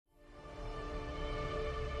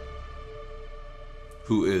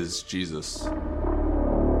Who is Jesus?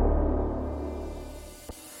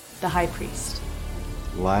 The high priest,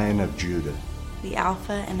 Lion of Judah, the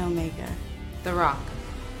Alpha and Omega, the Rock,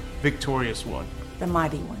 Victorious One, the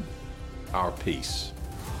Mighty One, our peace,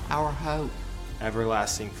 our hope,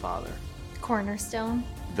 Everlasting Father, Cornerstone,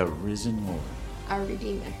 the risen Lord, our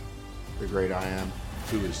Redeemer, the great I am.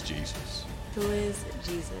 who is Jesus? who is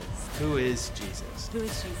Jesus, who is Jesus? who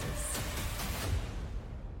is Jesus.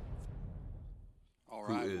 All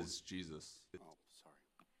right. Who is Jesus? Oh, sorry.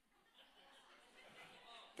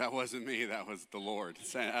 That wasn't me. That was the Lord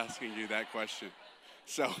asking you that question.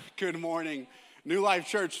 So, good morning, New Life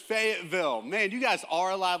Church, Fayetteville. Man, you guys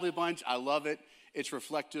are a lively bunch. I love it. It's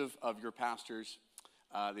reflective of your pastors,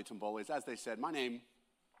 the Tombolis. As they said, my name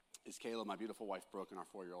is Caleb, my beautiful wife, Brooke, and our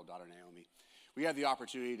 4-year-old daughter, Naomi. We have the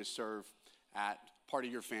opportunity to serve at part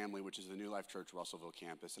of your family, which is the New Life Church Russellville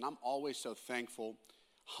campus. And I'm always so thankful,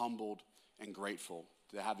 humbled, and grateful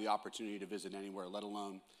to have the opportunity to visit anywhere, let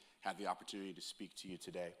alone have the opportunity to speak to you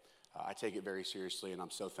today. I take it very seriously, and I'm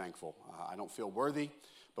so thankful. I don't feel worthy,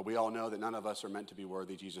 but we all know that none of us are meant to be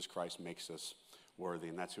worthy. Jesus Christ makes us worthy,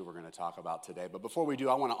 and that's who we're going to talk about today. But before we do,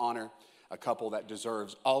 I want to honor a couple that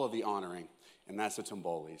deserves all of the honoring, and that's the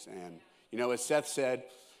Tombolis. And, you know, as Seth said,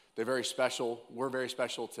 they're very special. We're very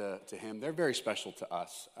special to him. They're very special to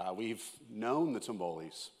us. We've known the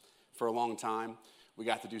Tombolis for a long time. We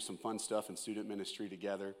got to do some fun stuff in student ministry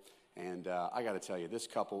together. And I got to tell you, this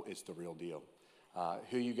couple is the real deal.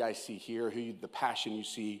 Who you guys see here, the passion you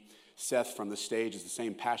see Seth from the stage is the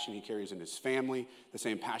same passion he carries in his family, the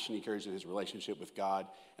same passion he carries in his relationship with God.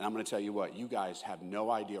 And I'm going to tell you what, you guys have no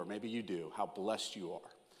idea, or maybe you do, how blessed you are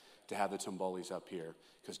to have the Tombolis up here,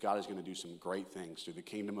 because God is going to do some great things through the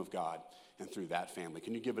kingdom of God and through that family.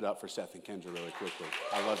 Can you give it up for Seth and Kendra really quickly?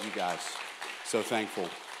 I love you guys. So thankful.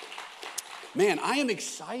 Man, I am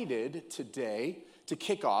excited today to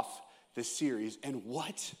kick off this series, and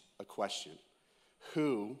what a question.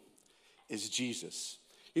 Who is Jesus?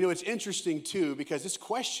 You know, it's interesting too, because this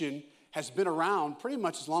question has been around pretty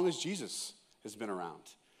much as long as Jesus has been around.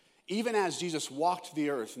 Even as Jesus walked the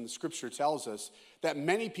earth, and the scripture tells us that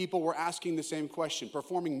many people were asking the same question,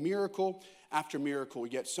 performing miracle after miracle,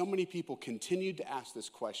 yet so many people continued to ask this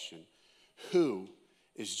question, who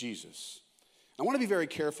is Jesus? I want to be very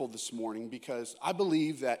careful this morning, because I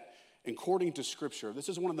believe that according to scripture, this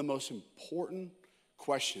is one of the most important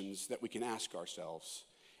questions that we can ask ourselves.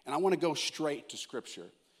 And I want to go straight to scripture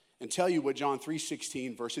and tell you what John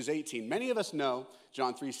 3:16 verses 18. Many of us know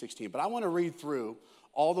John 3:16, but I want to read through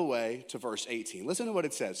all the way to verse 18. Listen to what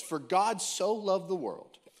it says. For God so loved the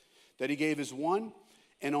world that he gave his one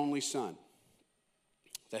and only Son,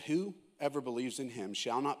 that whoever believes in him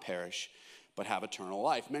shall not perish, but have eternal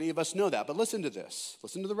life. Many of us know that, but listen to this.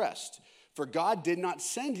 Listen to the rest. For God did not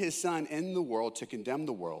send his Son in the world to condemn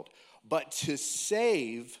the world, but to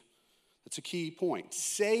save, that's a key point,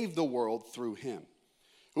 save the world through him.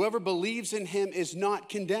 Whoever believes in him is not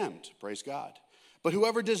condemned, praise God. But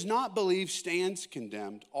whoever does not believe stands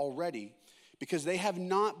condemned already, because they have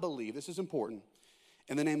not believed, this is important,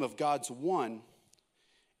 in the name of God's one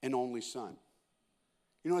and only Son.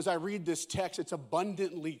 You know, as I read this text, it's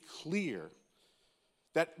abundantly clear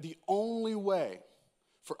that the only way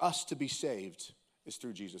for us to be saved is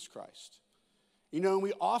through Jesus Christ. You know,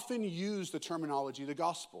 we often use the terminology, the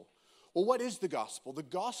gospel. Well, what is the gospel? The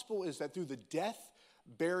gospel is that through the death,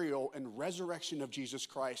 burial, and resurrection of Jesus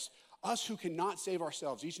Christ, us who cannot save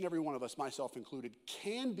ourselves, each and every one of us, myself included,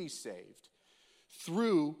 can be saved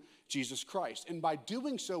through Jesus Christ. And by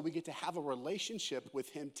doing so, we get to have a relationship with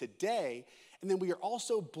him today, and then we are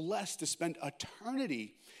also blessed to spend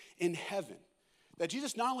eternity in heaven. That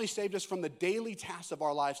Jesus not only saved us from the daily tasks of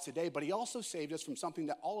our lives today, but he also saved us from something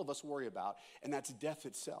that all of us worry about, and that's death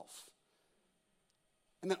itself.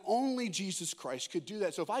 And that only Jesus Christ could do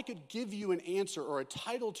that. So if I could give you an answer or a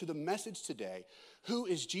title to the message today, who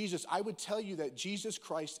is Jesus? I would tell you that Jesus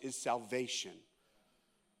Christ is salvation.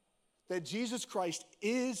 That Jesus Christ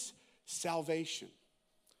is salvation.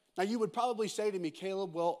 Now you would probably say to me,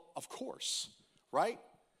 Caleb, well, of course, right?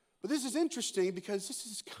 But this is interesting because this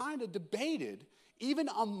is kind of debated even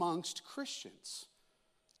amongst Christians.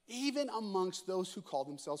 Even amongst those who call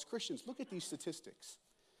themselves Christians. Look at these statistics.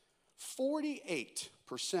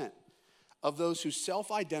 48% of those who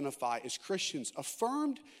self-identify as Christians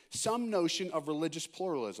affirmed some notion of religious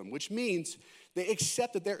pluralism, which means they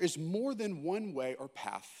accept that there is more than one way or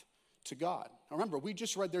path to God. Now remember, we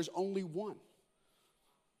just read there's only one.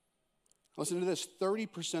 Listen to this,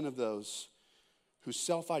 30% of those who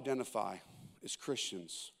self-identify as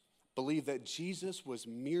Christians believe that Jesus was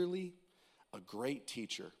merely a great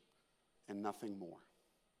teacher and nothing more.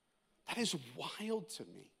 That is wild to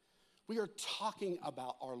me. We are talking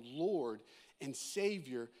about our Lord and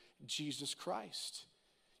Savior, Jesus Christ.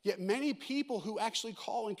 Yet many people who actually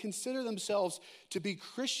call and consider themselves to be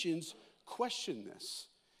Christians question this.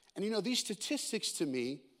 And you know, these statistics to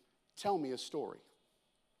me tell me a story.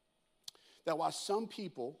 That while some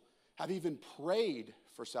people have even prayed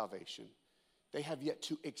for salvation, they have yet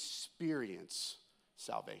to experience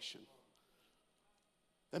salvation.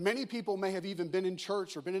 That many people may have even been in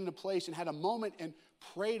church or been in a place and had a moment and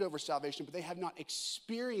prayed over salvation, but they have not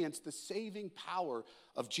experienced the saving power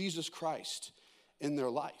of Jesus Christ in their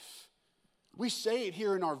life. We say it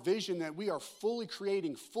here in our vision that we are fully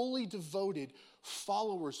creating, fully devoted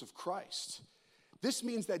followers of Christ. This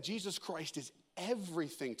means that Jesus Christ is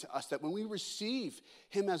everything to us, that when we receive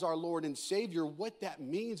him as our Lord and Savior, what that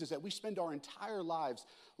means is that we spend our entire lives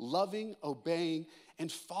loving, obeying,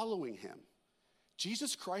 and following him.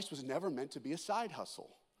 Jesus Christ was never meant to be a side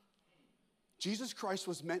hustle. Jesus Christ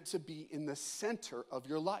was meant to be in the center of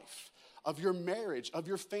your life, of your marriage, of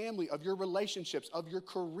your family, of your relationships, of your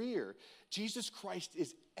career. Jesus Christ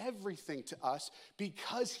is everything to us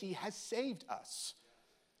because he has saved us.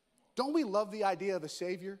 Don't we love the idea of a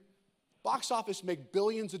Savior? Box office make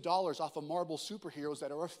billions of dollars off of Marvel superheroes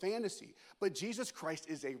that are a fantasy, but Jesus Christ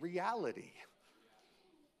is a reality.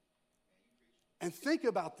 And think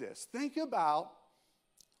about this. Think about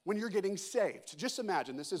when you're getting saved. Just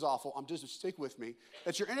imagine, this is awful, stick with me,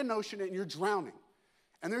 that you're in an ocean and you're drowning.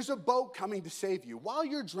 And there's a boat coming to save you. While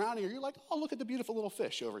you're drowning, you're like, oh, look at the beautiful little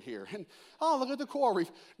fish over here. And oh, look at the coral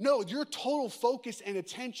reef. No, your total focus and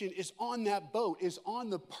attention is on that boat, is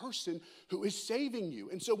on the person who is saving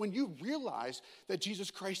you. And so when you realize that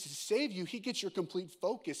Jesus Christ has saved you, he gets your complete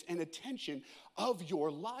focus and attention of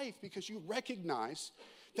your life because you recognize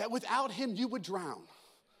that without him, you would drown.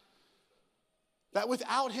 That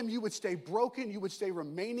without him, you would stay broken, you would stay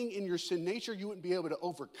remaining in your sin nature, you wouldn't be able to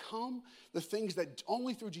overcome the things that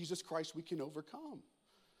only through Jesus Christ we can overcome.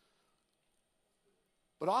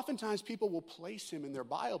 But oftentimes people will place him in their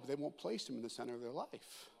Bible, but they won't place him in the center of their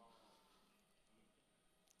life.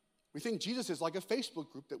 We think Jesus is like a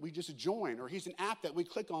Facebook group that we just join, or he's an app that we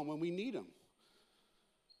click on when we need him.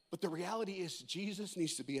 But the reality is Jesus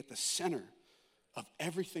needs to be at the center of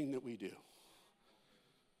everything that we do.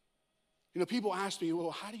 You know, people ask me, well,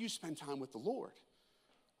 how do you spend time with the Lord?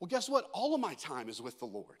 Well, guess what? All of my time is with the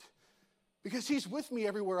Lord because he's with me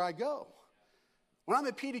everywhere I go. When I'm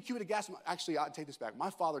at PDQ at a gas, actually, I'll take this back.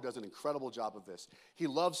 My father does an incredible job of this. He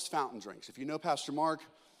loves fountain drinks. If you know Pastor Mark,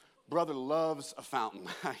 brother loves a fountain.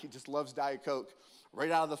 He just loves Diet Coke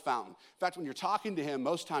right out of the fountain. In fact, when you're talking to him,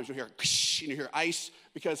 most times you'll hear and you hear ice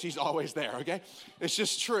because he's always there, okay? It's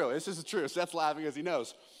just true. This is true. Seth's laughing as he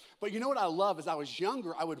knows. But you know what I love? As I was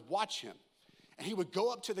younger, I would watch him. And he would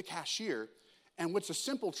go up to the cashier, and what's a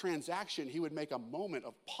simple transaction, he would make a moment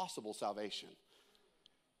of possible salvation.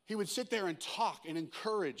 He would sit there and talk and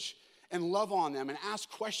encourage and love on them and ask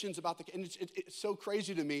questions about and it's so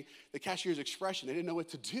crazy to me, the cashier's expression. They didn't know what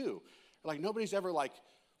to do. Like, nobody's ever,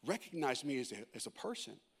 recognized me as a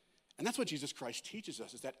person. And that's what Jesus Christ teaches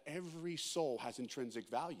us, is that every soul has intrinsic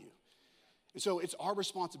value. And so it's our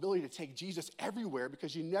responsibility to take Jesus everywhere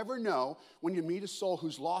because you never know when you meet a soul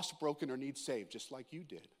who's lost, broken, or needs saved, just like you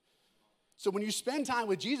did. So when you spend time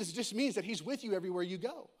with Jesus, it just means that he's with you everywhere you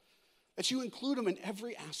go, that you include him in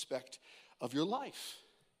every aspect of your life.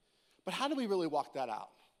 But how do we really walk that out?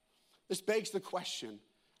 This begs the question,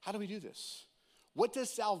 how do we do this? What does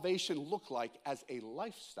salvation look like as a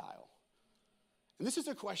lifestyle? And this is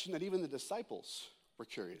a question that even the disciples were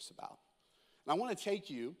curious about. And I want to take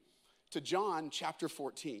you to John chapter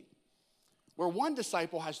 14, where one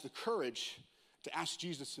disciple has the courage to ask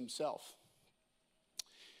Jesus himself.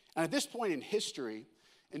 And at this point in history,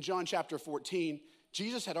 in John chapter 14,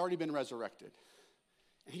 Jesus had already been resurrected.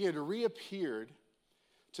 And he had reappeared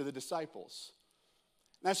to the disciples.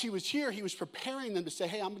 And as he was here, he was preparing them to say,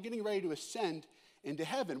 hey, I'm getting ready to ascend into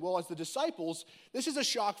heaven. Well, as the disciples, this is a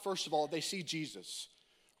shock, first of all. They see Jesus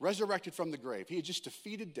resurrected from the grave. He had just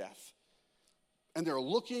defeated death. And they're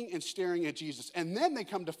looking and staring at Jesus. And then they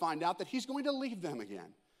come to find out that he's going to leave them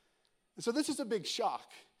again. And so this is a big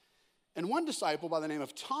shock. And one disciple by the name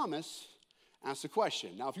of Thomas asked a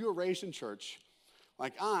question. Now, if you were raised in church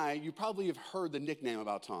like you probably have heard the nickname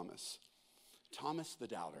about Thomas. Thomas the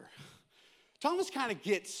Doubter. Thomas kind of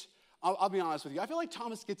gets, I'll be honest with you, I feel like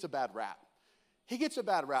Thomas gets a bad rap. He gets a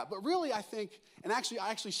bad rap. But really, I think, and actually, I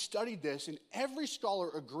actually studied this, and every scholar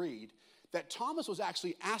agreed that Thomas was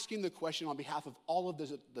actually asking the question on behalf of all of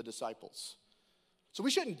the disciples. So we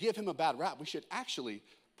shouldn't give him a bad rap. We should actually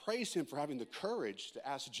praise him for having the courage to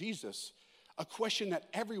ask Jesus a question that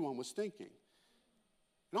everyone was thinking.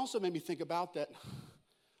 And also made me think about that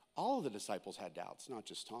all of the disciples had doubts, not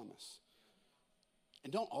just Thomas.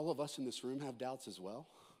 And don't all of us in this room have doubts as well?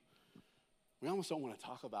 We almost don't want to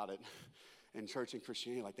talk about it in church and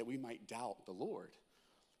Christianity like that we might doubt the Lord.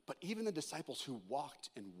 But even the disciples who walked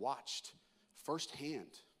and watched firsthand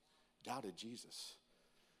doubted Jesus.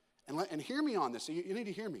 And hear me on this. You need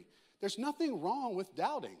to hear me. There's nothing wrong with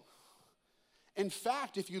doubting. In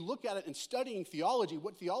fact, if you look at it in studying theology,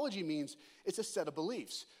 what theology means, it's a set of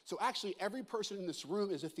beliefs. So actually, every person in this room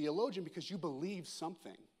is a theologian because you believe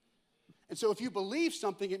something. And so if you believe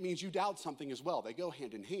something, it means you doubt something as well. They go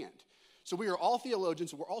hand in hand. So we are all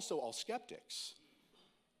theologians, we're also all skeptics.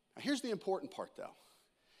 Now, here's the important part, though.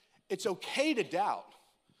 It's okay to doubt.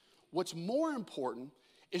 What's more important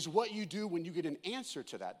is what you do when you get an answer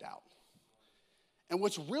to that doubt. And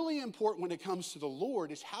what's really important when it comes to the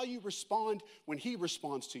Lord is how you respond when he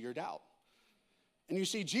responds to your doubt. And you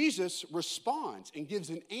see, Jesus responds and gives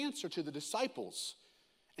an answer to the disciples.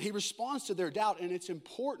 And he responds to their doubt, and it's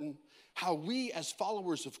important how we as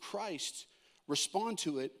followers of Christ respond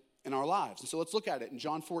to it in our lives. And so let's look at it in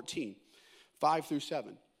John 14, 5 through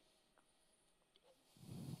 7.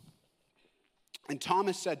 And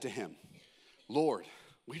Thomas said to him, Lord,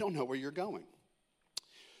 we don't know where you're going.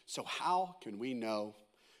 So how can we know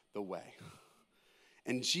the way?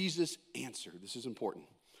 And Jesus answered, this is important,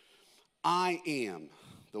 I am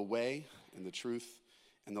the way and the truth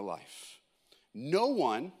and the life. No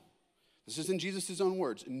one, this is in Jesus' own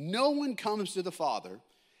words, no one comes to the Father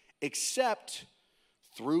except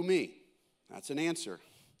through me. That's an answer.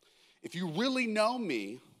 If you really know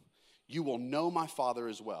me, you will know my Father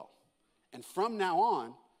as well. And from now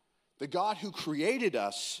on, the God who created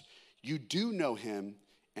us, you do know him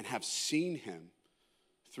and have seen him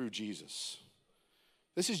through Jesus.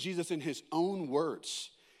 This is Jesus in his own words,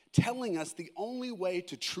 telling us the only way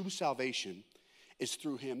to true salvation is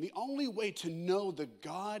through him. The only way to know the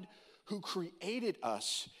God who created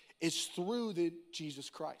us is through Jesus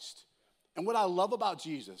Christ. And what I love about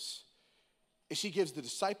Jesus is he gives the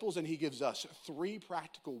disciples and he gives us 3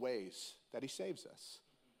 practical ways that he saves us.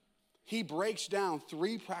 He breaks down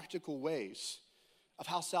 3 practical ways of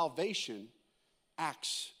how salvation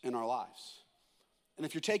acts in our lives. And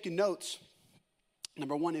if you're taking notes,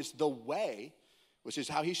 number 1 is the way, which is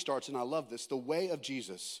how he starts, and I love this. The way of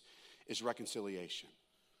Jesus is reconciliation.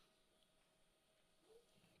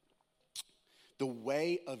 The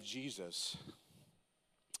way of Jesus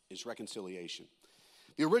is reconciliation.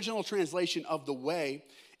 The original translation of the way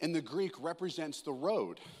in the Greek represents the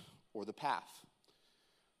road or the path.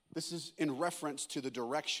 This is in reference to the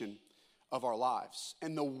direction of our lives.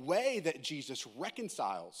 And the way that Jesus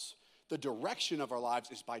reconciles the direction of our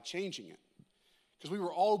lives is by changing it. Because we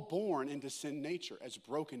were all born into sin nature as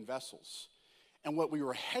broken vessels. And what we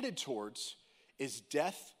were headed towards is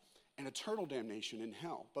death and eternal damnation in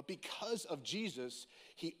hell. But because of Jesus,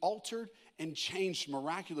 he altered and changed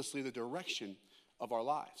miraculously the direction of our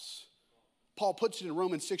lives. Paul puts it in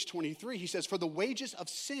Romans 6:23. He says, for the wages of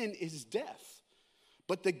sin is death,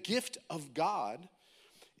 but the gift of God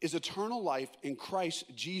is eternal life in Christ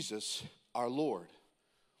Jesus our Lord.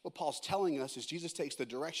 What Paul's telling us is Jesus takes the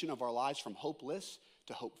direction of our lives from hopeless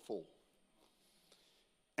to hopeful.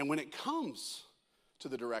 And when it comes to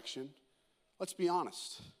the direction, let's be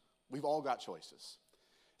honest, we've all got choices.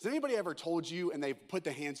 Has anybody ever told you, and they've put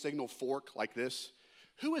the hand signal fork like this?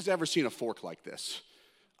 Who has ever seen a fork like this?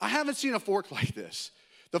 I haven't seen a fork like this.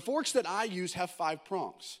 The forks that I use have 5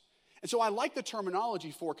 prongs. And so I like the terminology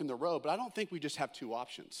fork in the road, but I don't think we just have 2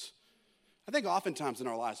 options. I think oftentimes in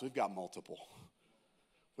our lives we've got multiple.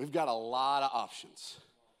 We've got a lot of options.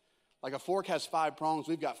 Like a fork has 5 prongs,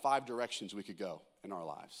 we've got 5 directions we could go in our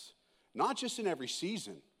lives. Not just in every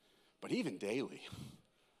season, but even daily.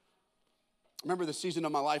 I remember the season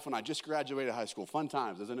of my life when I just graduated high school. Fun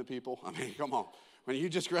times, isn't it, people? I mean, come on. When you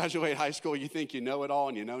just graduate high school, you think you know it all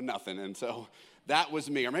and you know nothing. And so that was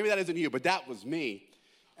me. Or maybe that isn't you, but that was me.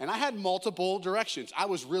 And I had multiple directions. I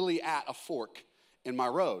was really at a fork in my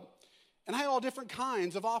road. And I had all different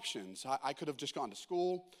kinds of options. I could have just gone to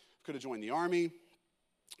school, could have joined the army,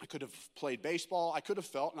 I could have played baseball, I could have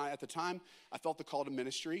felt, and at the time, I felt the call to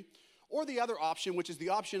ministry. Or the other option, which is the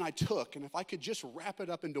option I took, and if I could just wrap it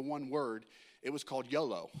up into one word, it was called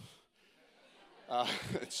YOLO.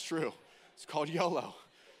 It's true. It's called YOLO.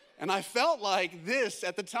 And I felt like this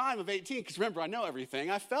at the time of 18, because remember, I know everything.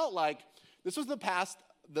 I felt like this was the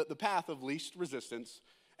path of least resistance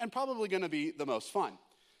and probably going to be the most fun.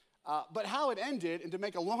 But how it ended, and to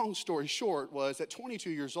make a long story short, was at 22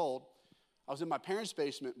 years old, I was in my parents'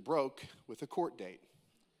 basement, broke, with a court date.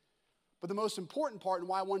 But the most important part, and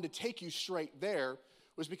why I wanted to take you straight there,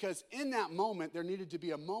 was because in that moment, there needed to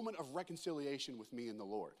be a moment of reconciliation with me and the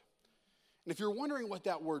Lord. And if you're wondering what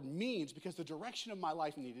that word means, because the direction of my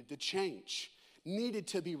life needed to change, needed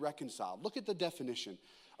to be reconciled. Look at the definition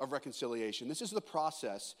of reconciliation. This is the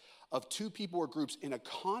process of two people or groups in a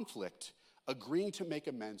conflict agreeing to make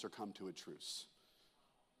amends or come to a truce.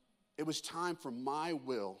 It was time for my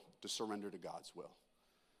will to surrender to God's will.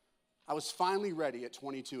 I was finally ready at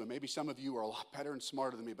 22, and maybe some of you are a lot better and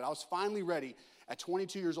smarter than me, but I was finally ready at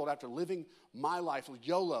 22 years old after living my life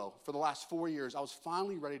YOLO for the last 4 years. I was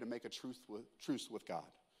finally ready to make a truce with God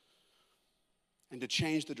and to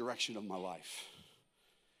change the direction of my life.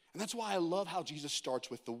 And that's why I love how Jesus starts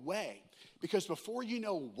with the way, because before you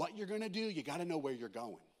know what you're going to do, you got to know where you're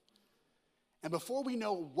going. And before we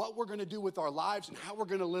know what we're going to do with our lives and how we're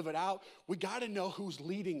going to live it out, we got to know who's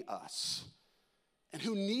leading us. And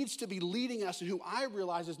who needs to be leading us and who I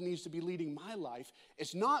realize needs to be leading my life.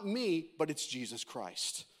 It's not me, but it's Jesus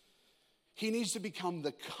Christ. He needs to become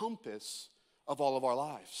the compass of all of our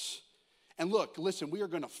lives. And look, listen, we are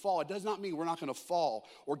going to fall. It does not mean we're not going to fall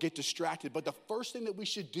or get distracted. But the first thing that we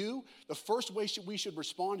should do, the first way we should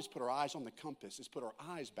respond is put our eyes on the compass, is put our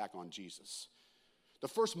eyes back on Jesus. The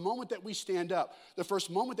first moment that we stand up, the first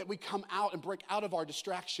moment that we come out and break out of our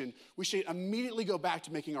distraction, we should immediately go back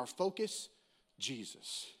to making our focus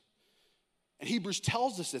Jesus. And Hebrews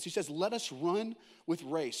tells us this. He says, let us run with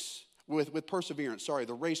perseverance,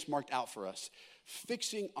 the race marked out for us,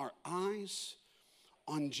 fixing our eyes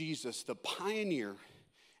on Jesus, the pioneer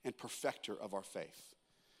and perfecter of our faith.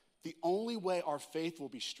 The only way our faith will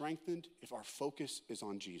be strengthened if our focus is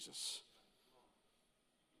on Jesus.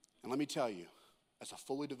 And let me tell you, as a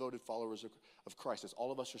fully devoted followers of Christ, as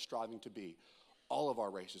all of us are striving to be, all of our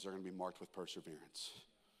races are going to be marked with perseverance.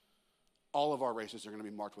 All of our races are going to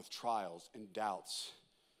be marked with trials and doubts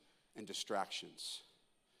and distractions.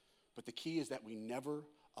 But the key is that we never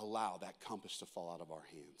allow that compass to fall out of our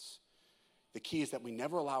hands. The key is that we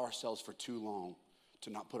never allow ourselves for too long to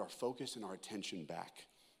not put our focus and our attention back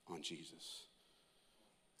on Jesus.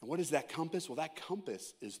 And what is that compass? Well, that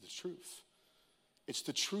compass is the truth. It's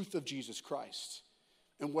the truth of Jesus Christ.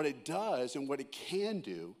 And what it does and what it can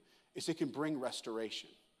do is it can bring restoration.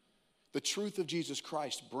 The truth of Jesus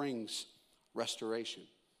Christ brings restoration.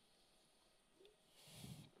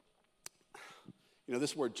 You know,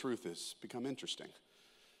 this word truth has become interesting in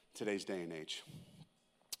today's day and age.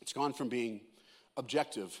 It's gone from being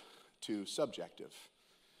objective to subjective.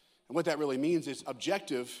 And what that really means is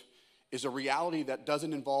objective is a reality that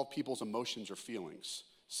doesn't involve people's emotions or feelings.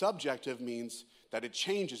 Subjective means that it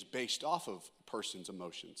changes based off of a person's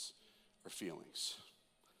emotions or feelings.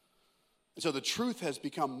 And so the truth has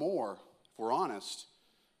become more, if we're honest,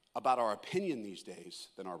 about our opinion these days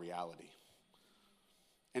than our reality.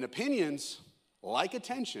 And opinions, like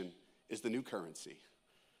attention, is the new currency.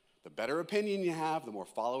 The better opinion you have, the more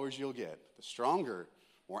followers you'll get. The stronger,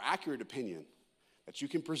 more accurate opinion that you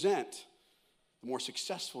can present, the more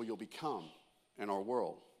successful you'll become in our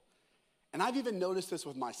world. And I've even noticed this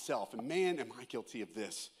with myself, and man, am I guilty of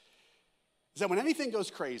this, is that when anything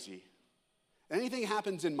goes crazy, anything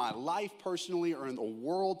happens in my life personally or in the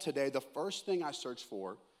world today, the first thing I search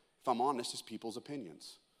for, if I'm honest, is people's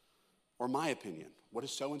opinions or my opinion. What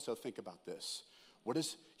does so-and-so think about this? What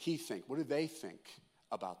does he think? What do they think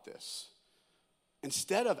about this?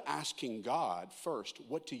 Instead of asking God first,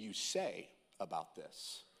 what do you say about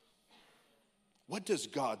this? What does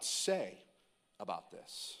God say about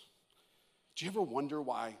this? Do you ever wonder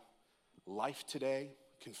why life today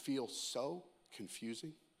can feel so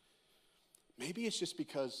confusing? Maybe it's just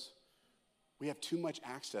because we have too much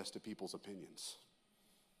access to people's opinions.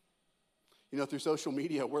 You know, through social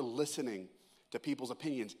media, we're listening to people's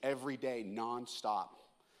opinions every day, nonstop.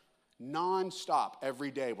 Nonstop,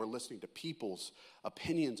 every day, we're listening to people's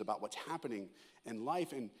opinions about what's happening in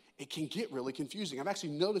life, and it can get really confusing. I've actually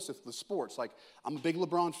noticed this with sports. Like, I'm a big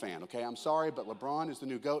LeBron fan, okay? I'm sorry, but LeBron is the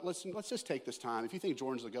new GOAT. Listen, let's just take this time. If you think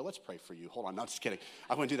Jordan's the GOAT, let's pray for you. Hold on, no, just kidding.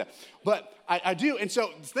 I wouldn't do that. But I do, and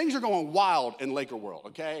so things are going wild in Laker world,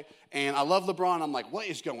 okay? And I love LeBron. I'm like, what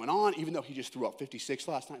is going on? Even though he just threw up 56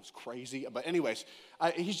 last night. It was crazy. But anyways,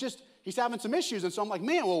 he's having some issues. And so I'm like,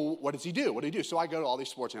 man, well, what does he do? What did he do? So I go to all these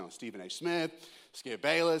sports analysts, Stephen A. Smith, Skip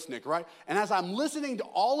Bayless, Nick Wright. And as I'm listening to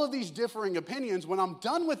all of these differing opinions, when I'm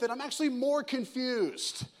done with it, I'm actually more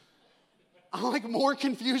confused. I'm like more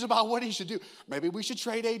confused about what he should do. Maybe we should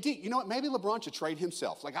trade AD. You know what? Maybe LeBron should trade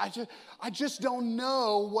himself. Like I just don't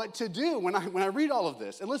know what to do when I read all of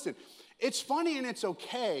this. And listen, it's funny and it's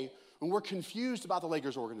okay when we're confused about the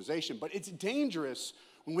Lakers organization, but it's dangerous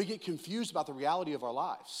when we get confused about the reality of our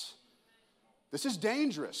lives. This is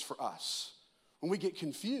dangerous for us when we get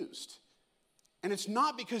confused. And it's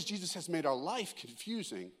not because Jesus has made our life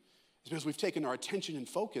confusing. It's because we've taken our attention and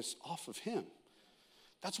focus off of him.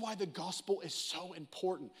 That's why the gospel is so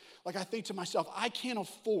important. Like I think to myself, I can't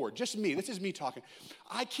afford, just me, this is me talking,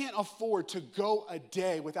 I can't afford to go a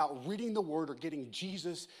day without reading the word or getting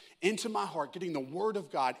Jesus into my heart, getting the word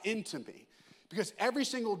of God into me. Because every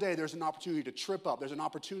single day there's an opportunity to trip up. There's an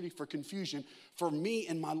opportunity for confusion for me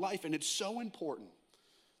in my life. And it's so important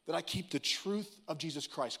that I keep the truth of Jesus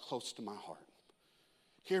Christ close to my heart.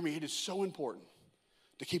 Hear me, it is so important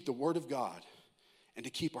to keep the word of God and to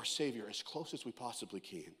keep our Savior as close as we possibly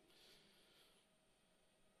can.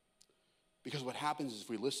 Because what happens is if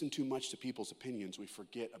we listen too much to people's opinions, we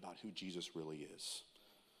forget about who Jesus really is.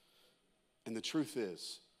 And the truth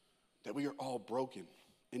is that we are all broken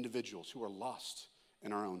individuals who are lost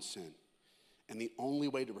in our own sin. And the only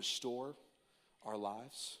way to restore our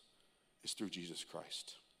lives is through Jesus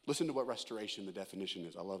Christ. Listen to what restoration, the definition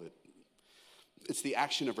is. I love it. It's the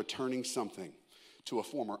action of returning something to a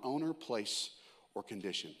former owner, place, or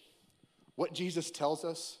condition. What Jesus tells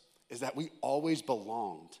us is that we always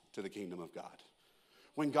belonged to the kingdom of God.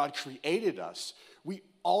 When God created us, we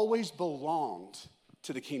always belonged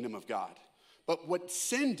to the kingdom of God. But what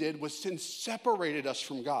sin did was sin separated us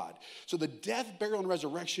from God. So the death, burial, and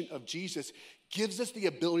resurrection of Jesus gives us the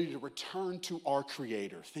ability to return to our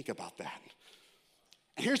Creator. Think about that.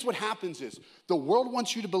 And here's what happens is, the world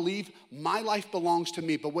wants you to believe my life belongs to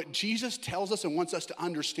me, but what Jesus tells us and wants us to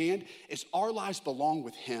understand is our lives belong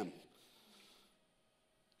with him.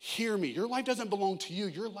 Hear me, your life doesn't belong to you.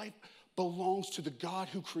 Your life belongs to the God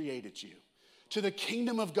who created you, to the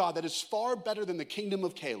kingdom of God that is far better than the kingdom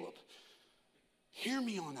of Caleb. Hear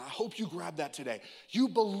me on that. I hope you grab that today. You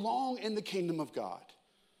belong in the kingdom of God.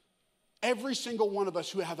 Every single one of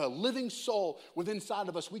us who have a living soul within inside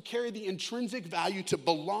of us, we carry the intrinsic value to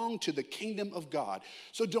belong to the kingdom of God.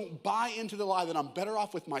 So don't buy into the lie that I'm better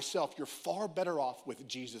off with myself. You're far better off with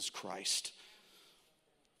Jesus Christ.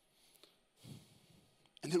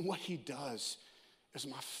 And then what he does is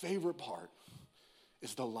my favorite part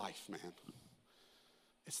is the life, man.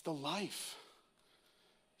 It's the life.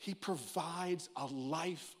 He provides a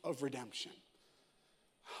life of redemption.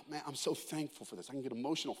 Man, I'm so thankful for this. I can get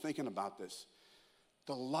emotional thinking about this.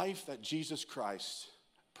 The life that Jesus Christ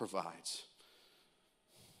provides.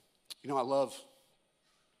 You know, I love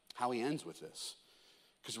how he ends with this.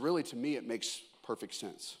 Because really, to me, it makes perfect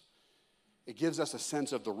sense. It gives us a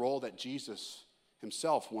sense of the role that Jesus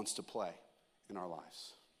himself wants to play in our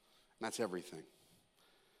lives. And that's everything.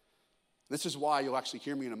 This is why you'll actually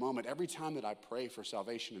hear me in a moment. Every time that I pray for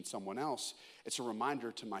salvation in someone else, it's a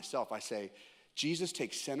reminder to myself. I say, Jesus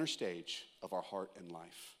takes center stage of our heart and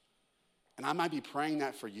life. And I might be praying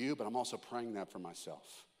that for you, but I'm also praying that for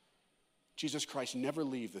myself. Jesus Christ never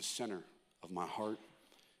leave the center of my heart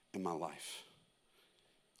and my life.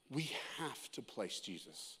 We have to place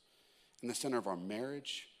Jesus in the center of our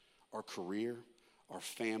marriage, our career, our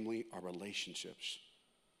family, our relationships.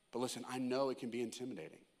 But listen, I know it can be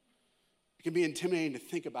intimidating. It can be intimidating to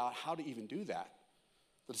think about how to even do that.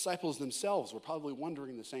 The disciples themselves were probably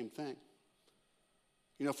wondering the same thing.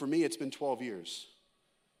 You know, for me, it's been 12 years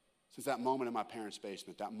since that moment in my parents'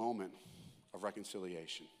 basement, that moment of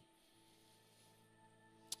reconciliation.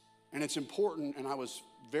 And it's important, and I was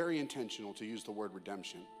very intentional to use the word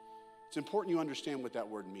redemption. It's important you understand what that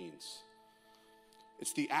word means.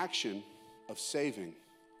 It's the action of saving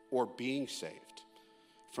or being saved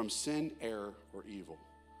from sin, error, or evil.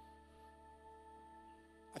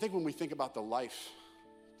 I think when we think about the life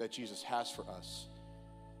that Jesus has for us,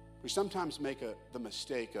 we sometimes make the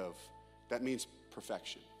mistake of that means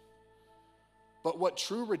perfection. But what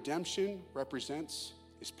true redemption represents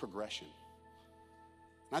is progression.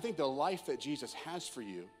 And I think the life that Jesus has for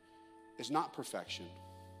you is not perfection,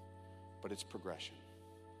 but it's progression.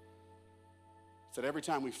 It's that every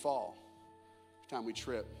time we fall, every time we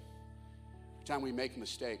trip, every time we make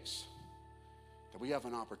mistakes, that we have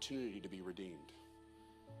an opportunity to be redeemed.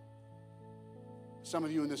 Some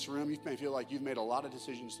of you in this room, you may feel like you've made a lot of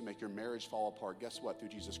decisions to make your marriage fall apart. Guess what? Through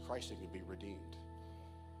Jesus Christ, it can be redeemed.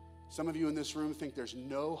 Some of you in this room think there's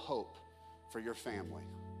no hope for your family.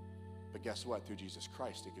 But guess what? Through Jesus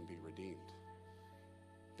Christ, it can be redeemed.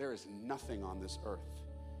 There is nothing on this earth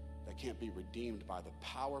that can't be redeemed by the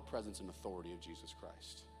power, presence, and authority of Jesus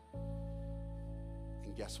Christ.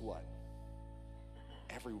 And guess what?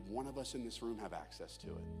 Every one of us in this room have access to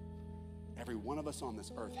it. Every one of us on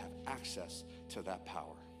this earth have access to that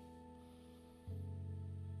power.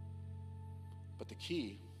 But the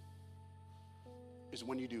key is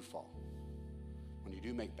when you do fall, when you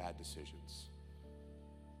do make bad decisions,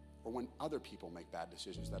 or when other people make bad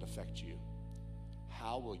decisions that affect you,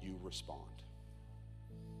 how will you respond?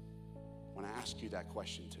 ask you that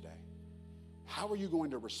question today. How are you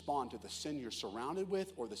going to respond to the sin you're surrounded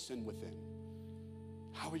with or the sin within?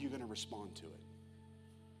 How are you going to respond to it?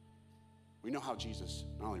 We know how Jesus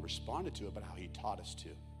not only responded to it, but how he taught us to.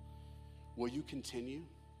 Will you continue,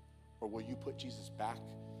 or will you put Jesus back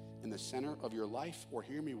in the center of your life? Or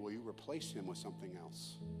hear me, will you replace him with something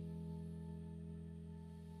else?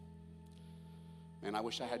 Man, I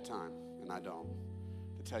wish I had time, and I don't,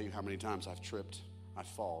 to tell you how many times I've tripped, I've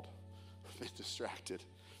fallen, I've been distracted,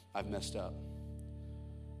 I've messed up.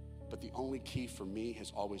 But the only key for me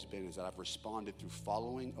has always been is that I've responded through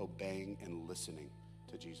following, obeying, and listening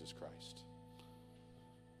to Jesus Christ.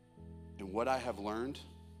 And what I have learned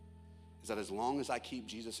is that as long as I keep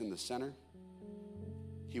Jesus in the center,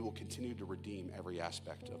 he will continue to redeem every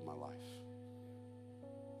aspect of my life.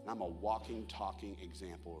 And I'm a walking, talking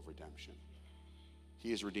example of redemption.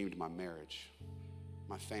 He has redeemed my marriage,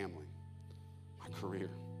 my family, my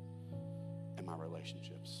career, and my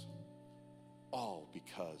relationships. All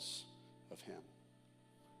because of him.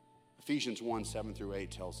 Ephesians 1:7-8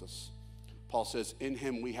 tells us, Paul says, in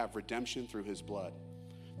him we have redemption through his blood,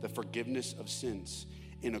 the forgiveness of sins,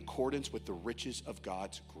 in accordance with the riches of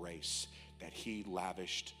God's grace that he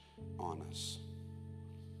lavished on us.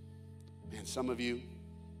 Man, some of you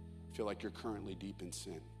feel like you're currently deep in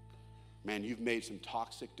sin. Man, you've made some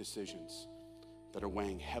toxic decisions that are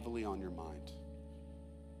weighing heavily on your mind.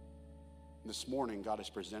 And this morning, God has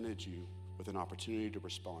presented you with an opportunity to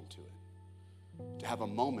respond to it, to have a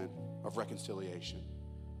moment of reconciliation,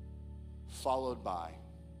 followed by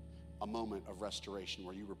a moment of restoration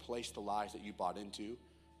where you replace the lies that you bought into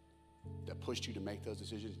that pushed you to make those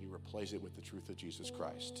decisions, and you replace it with the truth of Jesus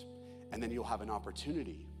Christ. And then you'll have an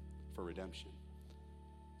opportunity for redemption.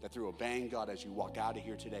 That through obeying God as you walk out of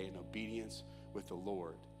here today in obedience with the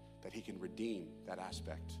Lord, that he can redeem that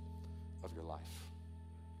aspect of your life.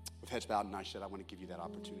 With heads bowed and eyes shut, I want to give you that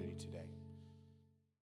opportunity today.